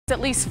At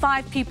least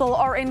 5 people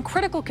are in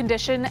critical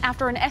condition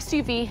after an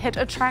SUV hit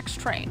a TRAX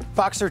train.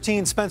 Fox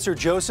 13 Spencer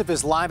Joseph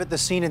is live at the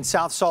scene in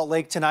South Salt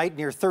Lake tonight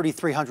near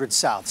 3300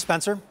 South.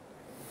 Spencer?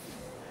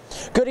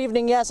 Good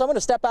evening. Yes, I'm going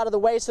to step out of the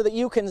way so that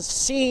you can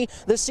see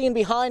the scene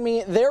behind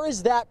me. There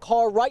is that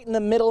car right in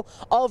the middle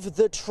of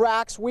the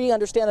tracks. We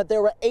understand that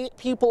there were 8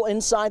 people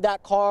inside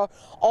that car.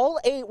 All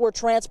 8 were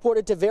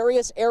transported to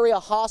various area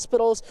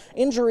hospitals,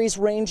 injuries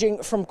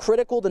ranging from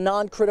critical to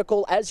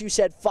non-critical. As you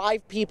said,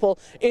 5 people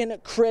in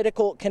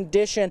critical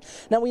condition.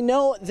 Now, we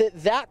know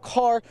that that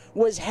car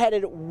was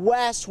headed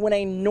west when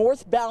a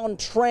northbound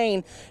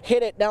train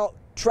hit it. Now,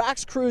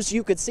 TRAX crews,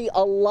 you could see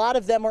a lot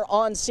of them are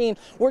on scene.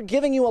 We're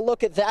giving you a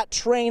look at that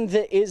train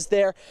that is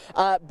there,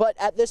 but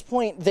at this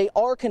point they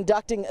are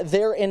conducting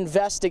their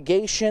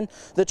investigation.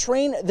 The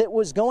train that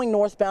was going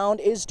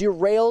northbound is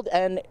derailed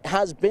and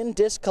has been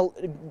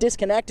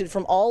disconnected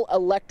from all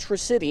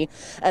electricity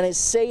and is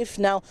safe.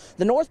 Now,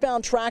 the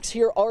northbound tracks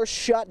here are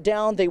shut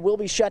down. They will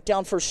be shut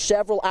down for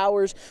several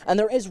hours, and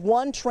there is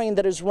one train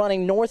that is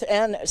running north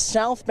and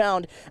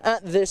southbound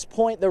at this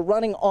point. They're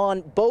running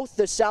on both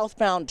the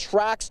southbound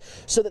tracks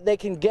so that they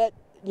can get,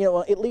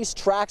 at least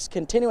tracks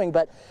continuing.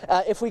 But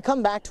if we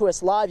come back to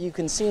us live, you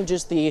can see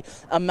just the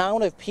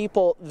amount of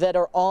people that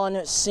are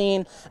on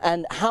scene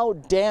and how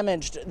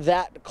damaged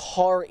that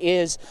car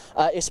is,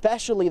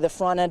 especially the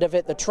front end of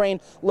it. The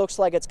train looks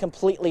like it's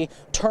completely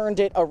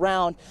turned it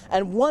around.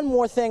 And one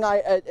more thing,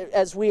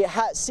 as we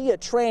see a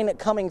train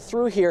coming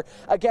through here,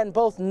 again,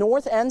 both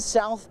north and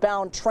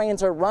southbound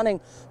trains are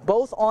running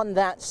both on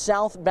that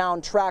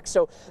southbound track.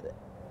 So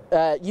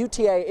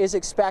UTA is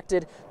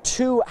expected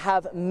to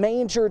have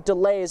major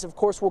delays. Of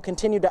course, we'll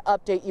continue to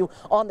update you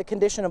on the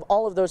condition of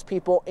all of those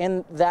people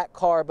in that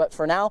car. But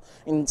for now,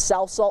 in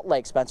South Salt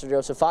Lake, Spencer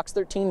Joseph, Fox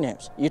 13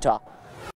 News, Utah.